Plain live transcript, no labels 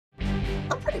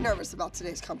I'm pretty nervous about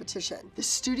today's competition. The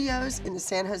studios in the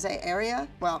San Jose area,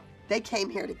 well, they came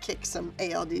here to kick some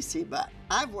ALDC butt.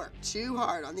 I've worked too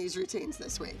hard on these routines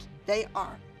this week. They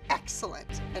are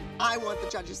excellent, and I want the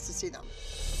judges to see them.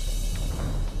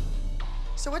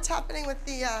 So what's happening with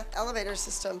the elevator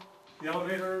system? The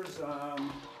elevators are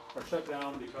shut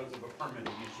down because of a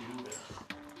permitting issue.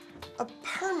 A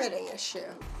permitting issue?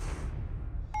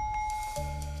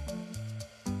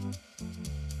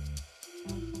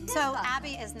 So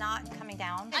Abby is not coming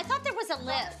down. I thought there was a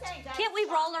lift. Can't we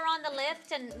roll her on the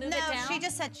lift and move it down? No, she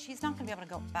just said she's not gonna be able to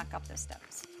go back up those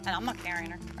steps. And I'm not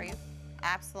carrying her, are you?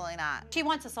 Absolutely not. She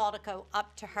wants us all to go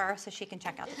up to her so she can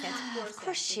check out the kids. Of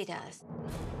course she does.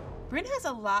 Bryn has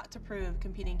a lot to prove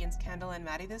competing against Kendall and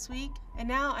Maddie this week, and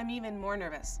now I'm even more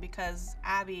nervous because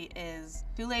Abby is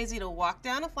too lazy to walk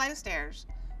down a flight of stairs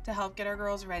to help get our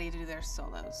girls ready to do their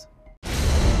solos.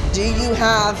 Do you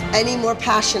have any more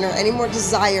passion or any more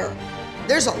desire?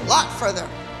 There's a lot further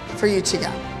for you to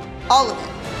go. All of it.